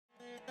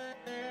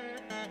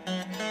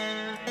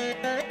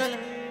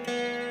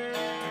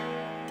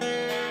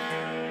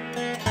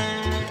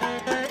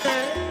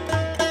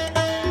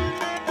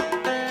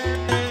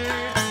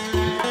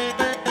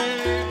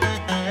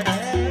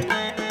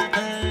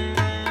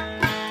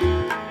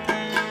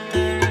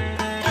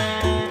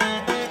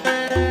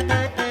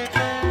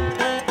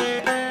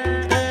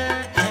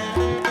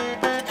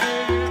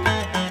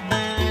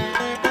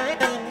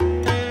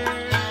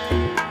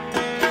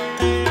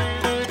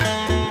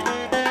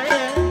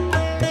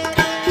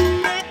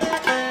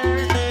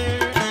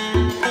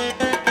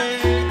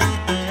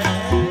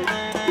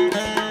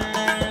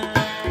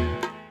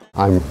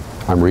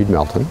I'm Reed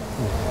Melton.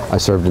 I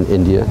served in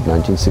India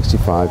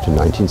 1965 to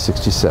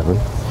 1967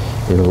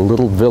 in a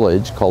little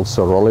village called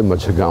Saroli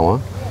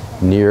Machagawa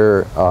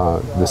near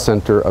the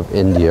center of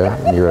India,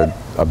 near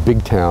a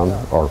big town,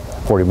 or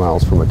 40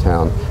 miles from a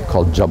town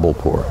called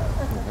Jabalpur.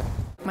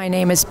 My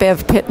name is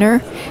Bev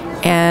Pittner,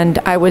 and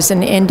I was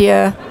in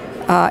India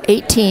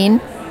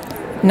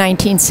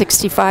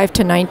 1965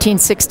 to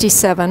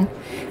 1967.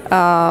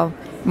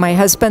 My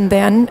husband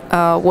then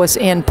was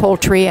in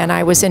poultry, and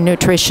I was in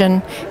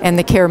nutrition and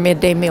the CARE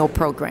midday meal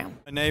program.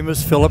 My name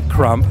is Philip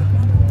Crump,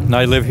 and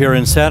I live here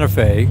in Santa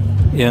Fe.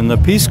 In the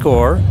Peace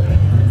Corps,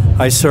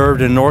 I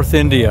served in North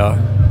India,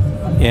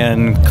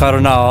 in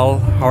Karnal,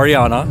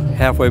 Haryana,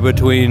 halfway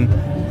between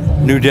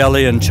New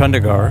Delhi and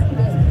Chandigarh.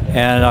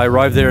 And I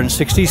arrived there in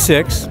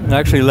 '66, and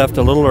actually left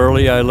a little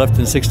early. I left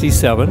in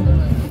 '67.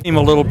 I'm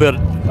a little bit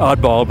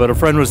oddball, but a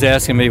friend was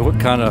asking me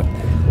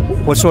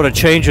what sort of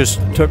changes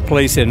took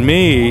place in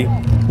me,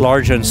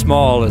 large and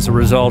small, as a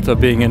result of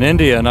being in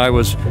India. And I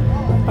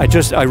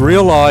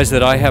realized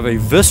that I have a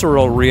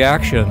visceral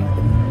reaction,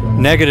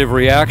 negative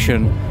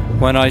reaction,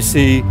 when I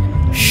see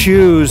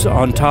shoes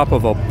on top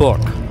of a book.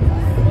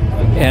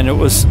 And it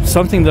was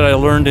something that I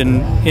learned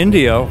in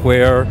India,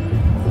 where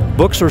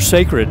books are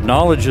sacred,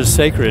 knowledge is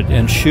sacred,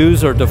 and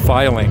shoes are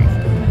defiling.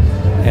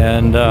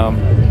 And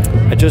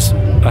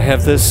I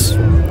have this,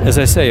 as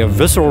I say, a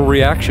visceral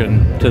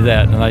reaction to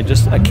that, and I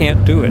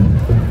can't do it.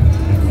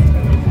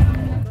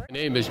 My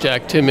name is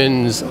Jack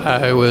Timmons.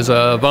 I was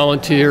a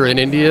volunteer in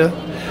India,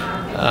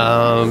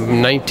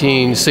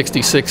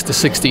 1966 to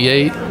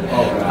 68.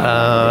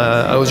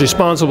 I was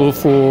responsible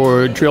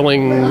for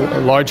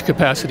drilling large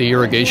capacity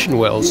irrigation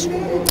wells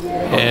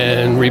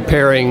and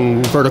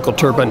repairing vertical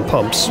turbine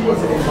pumps.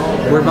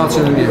 Whereabouts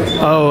in India?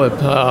 Oh,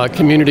 a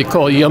community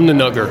called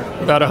Yamnanagar,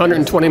 about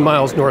 120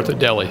 miles north of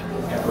Delhi.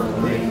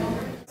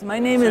 My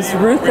name is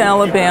Ruth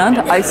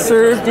Alaband. I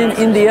served in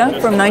India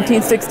from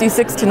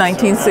 1966 to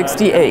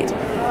 1968.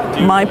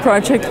 My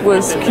project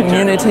was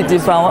community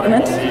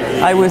development.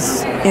 I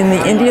was in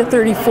the India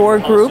 34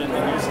 group,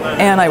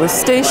 and I was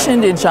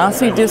stationed in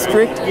Jhansi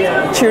district,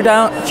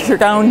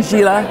 Chirgaon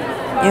Jila,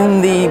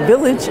 in the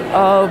village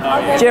of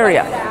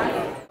Jeria.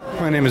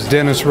 My name is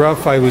Dennis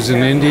Ruff. I was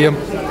in India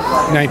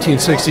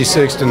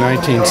 1966 to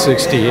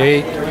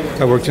 1968.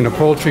 I worked in a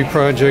poultry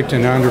project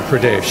in Andhra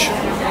Pradesh.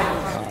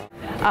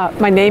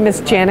 My name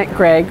is Janet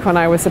Gregg. When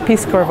I was a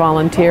Peace Corps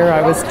volunteer,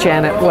 I was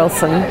Janet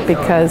Wilson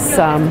because,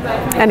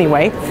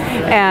 anyway.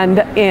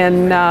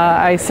 And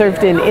I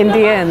served in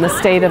India in the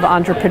state of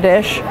Andhra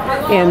Pradesh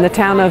in the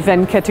town of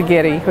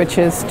Venkatagiri, which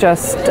is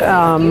just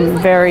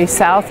very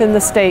south in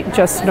the state,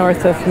 just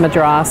north of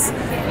Madras.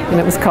 And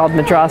it was called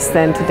Madras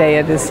then. Today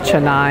it is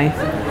Chennai.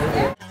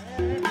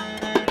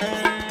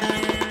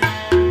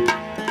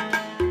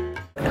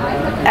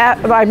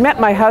 I met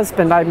my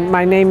husband.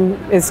 My name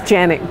is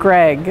Janet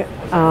Gregg,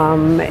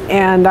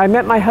 and I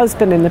met my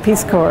husband in the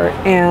Peace Corps,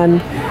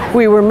 and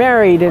we were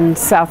married in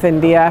South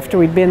India after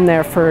we'd been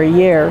there for a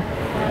year.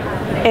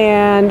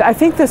 And I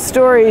think the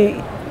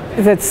story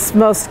that's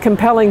most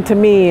compelling to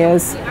me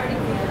is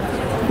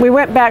we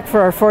went back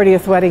for our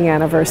 40th wedding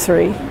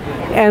anniversary,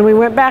 and we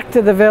went back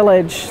to the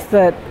village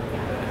that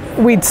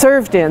we'd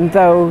served in,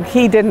 though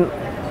he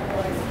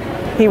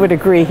would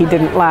agree he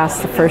didn't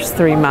last the first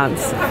 3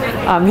 months.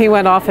 He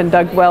went off and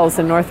dug wells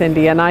in North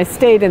India, and I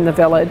stayed in the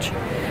village.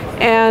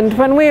 And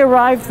when we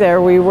arrived there,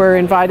 we were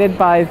invited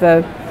by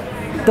the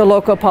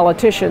local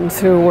politicians,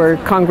 who were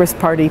Congress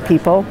Party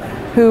people,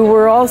 who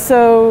were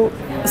also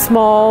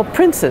small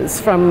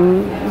princes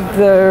from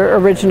the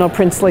original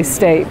princely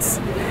states.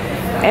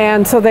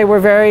 And so they were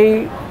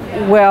very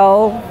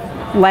well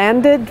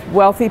landed,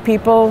 wealthy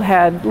people,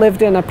 had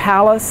lived in a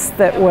palace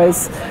that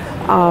was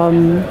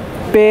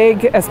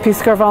big. As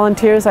Peace Corps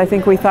volunteers, I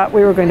think we thought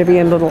we were going to be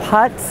in little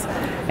huts,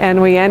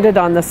 and we ended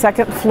on the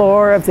second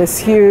floor of this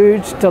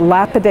huge,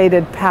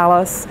 dilapidated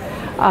palace.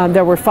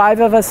 There were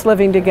 5 of us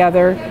living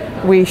together.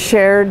 We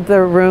shared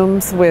the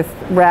rooms with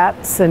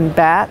rats and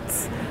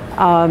bats.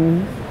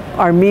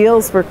 Our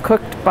meals were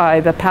cooked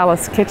by the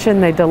palace kitchen.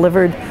 They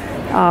delivered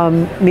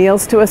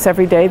meals to us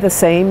every day, the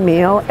same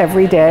meal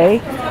every day.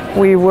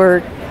 We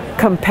were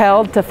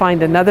compelled to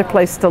find another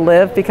place to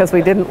live because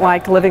we didn't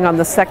like living on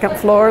the second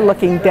floor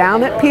looking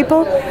down at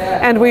people,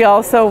 and we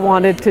also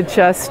wanted to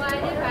just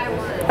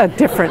a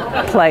different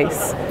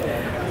place.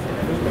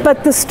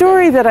 But the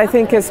story that I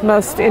think is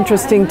most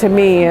interesting to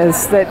me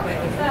is that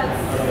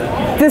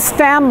this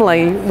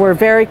family were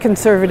very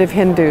conservative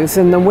Hindus,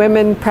 and the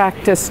women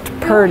practiced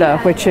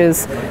purdah, which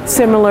is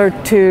similar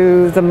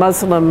to the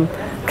Muslim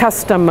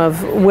custom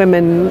of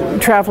women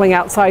traveling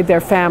outside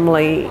their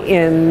family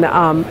in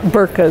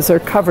burqas or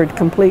covered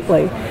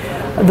completely.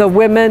 The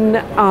women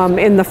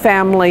in the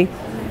family,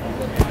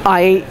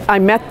 I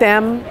met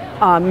them,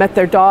 met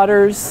their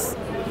daughters,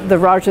 the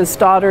Raja's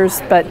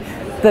daughters, but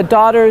the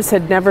daughters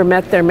had never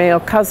met their male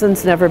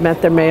cousins, never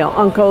met their male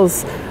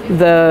uncles.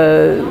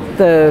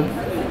 The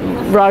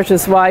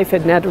Raja's wife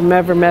had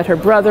never met her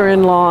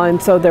brother-in-law,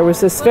 and so there was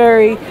this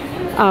very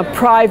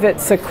private,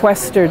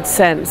 sequestered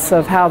sense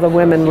of how the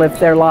women lived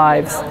their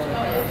lives.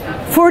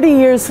 40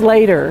 years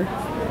later,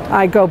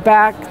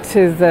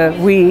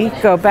 we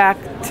go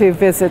back to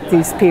visit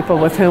these people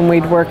with whom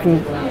we'd worked,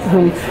 and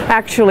whom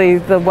actually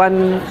the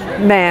one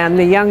man,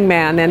 the young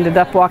man, ended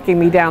up walking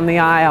me down the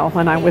aisle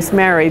when I was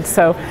married.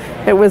 So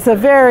it was a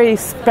very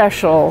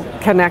special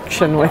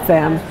connection with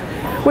them.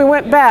 We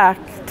went back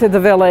to the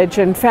village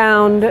and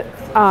found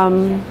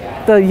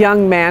the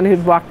young man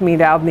who'd walked me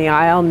down the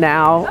aisle,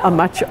 now a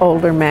much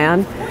older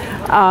man.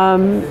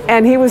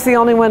 And he was the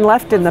only one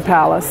left in the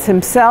palace,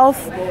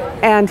 himself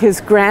and his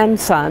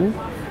grandson,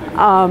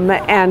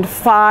 and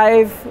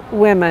 5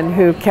 women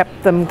who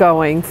kept them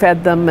going,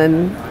 fed them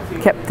and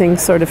kept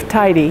things sort of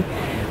tidy.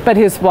 But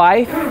his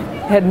wife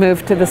had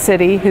moved to the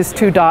city. His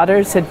 2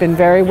 daughters had been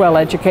very well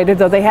educated,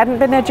 though they hadn't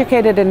been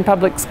educated in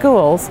public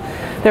schools.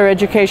 Their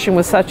education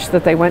was such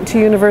that they went to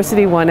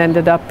university. One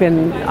ended up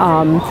in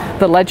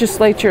the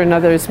legislature,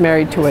 another is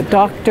married to a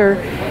doctor.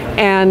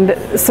 And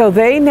so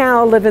they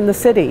now live in the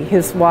city.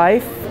 His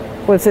wife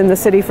was in the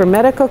city for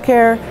medical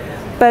care.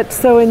 But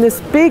so in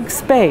this big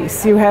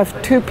space, you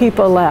have 2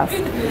 people left.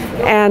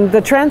 And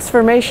the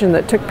transformation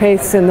that took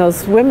place in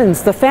those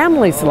women's, the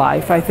family's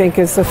life, I think,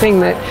 is the thing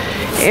that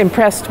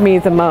impressed me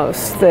the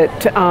most,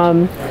 that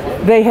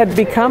they had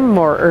become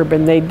more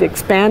urban. They'd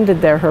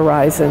expanded their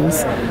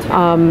horizons.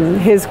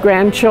 His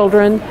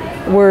grandchildren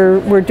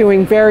were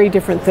doing very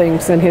different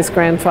things than his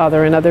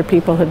grandfather and other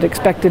people had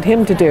expected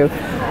him to do.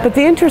 But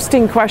the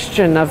interesting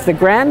question of the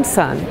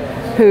grandson,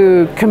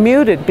 who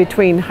commuted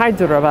between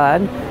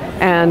Hyderabad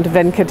and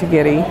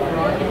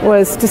Venkatagiri,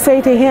 was to say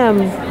to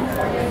him,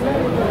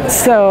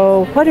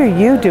 "So what are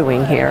you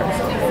doing here?"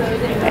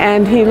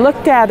 And he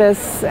looked at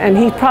us, and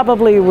he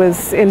probably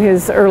was in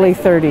his early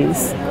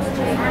 30s.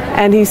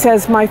 And he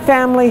says, "My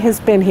family has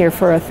been here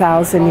for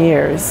 1,000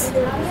 years.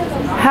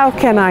 How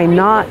can I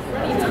not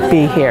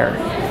be here?"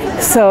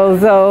 So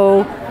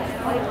though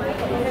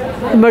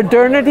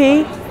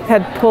modernity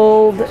had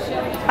pulled,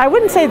 I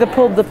wouldn't say that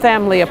pulled the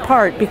family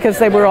apart, because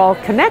they were all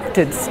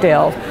connected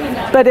still,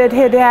 but it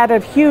had had a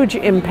huge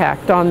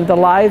impact on the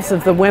lives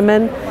of the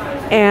women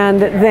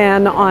and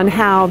then on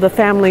how the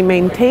family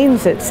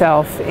maintains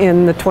itself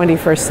in the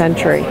 21st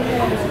century.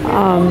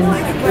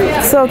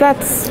 So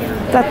that's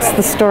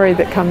the story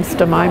that comes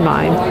to my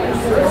mind.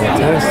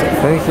 Fantastic,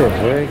 thank you,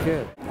 very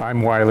good.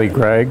 I'm Wiley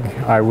Gregg.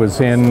 I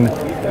was in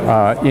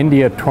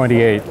India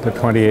 28, the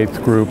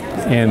 28th group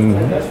in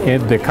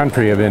the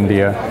country of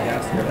India,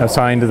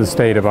 assigned to the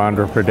state of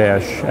Andhra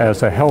Pradesh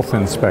as a health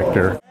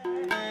inspector.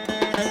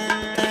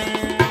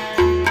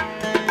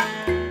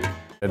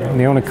 And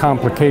the only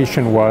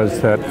complication was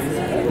that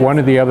one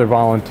of the other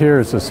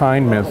volunteers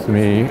assigned with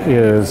me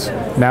is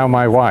now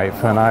my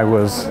wife, and I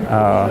was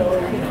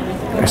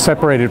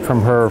separated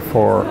from her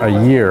for a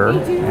year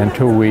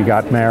until we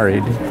got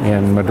married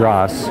in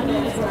Madras,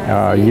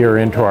 a year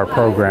into our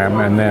program,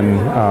 and then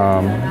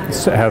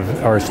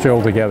are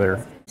still together.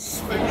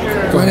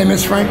 My name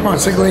is Frank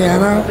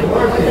Marsigliano.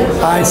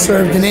 I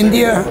served in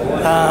India,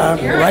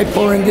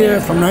 Raipur, India,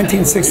 from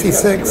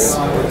 1966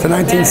 to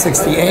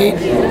 1968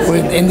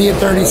 with India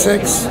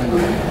 36.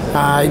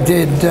 I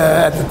did,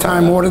 at the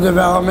time, water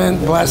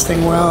development,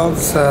 blasting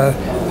wells,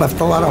 left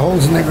a lot of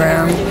holes in the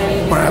ground.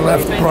 When I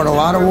left, brought a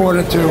lot of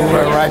water to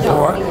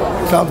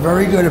Raipur. Felt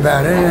very good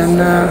about it,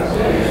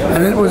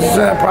 and it was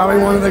probably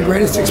one of the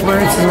greatest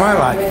experiences of my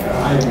life.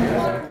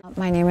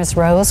 My name is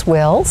Rose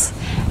Wills,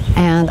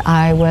 and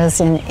I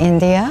was in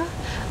India,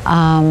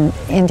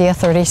 India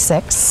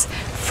 36,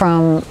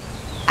 from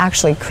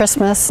actually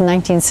Christmas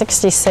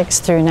 1966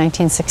 through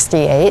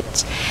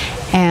 1968,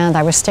 and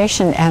I was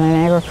stationed at an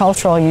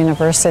agricultural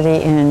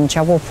university in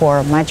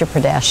Jabalpur, Madhya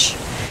Pradesh.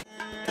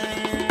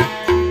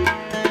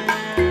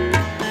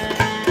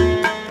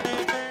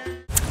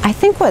 I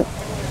think what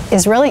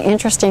is really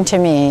interesting to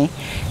me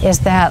is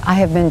that I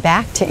have been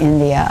back to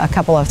India a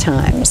couple of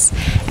times,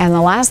 and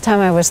the last time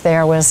I was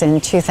there was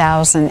in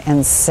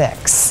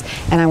 2006,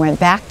 and I went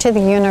back to the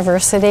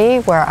university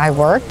where I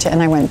worked,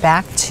 and I went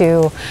back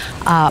to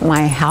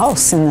my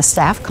house in the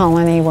staff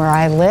colony where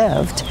I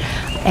lived,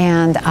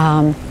 and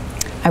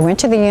I went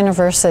to the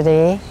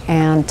university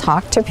and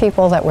talked to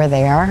people that were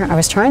there. I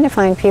was trying to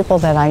find people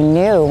that I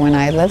knew when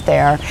I lived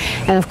there,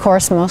 and of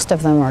course most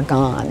of them are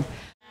gone.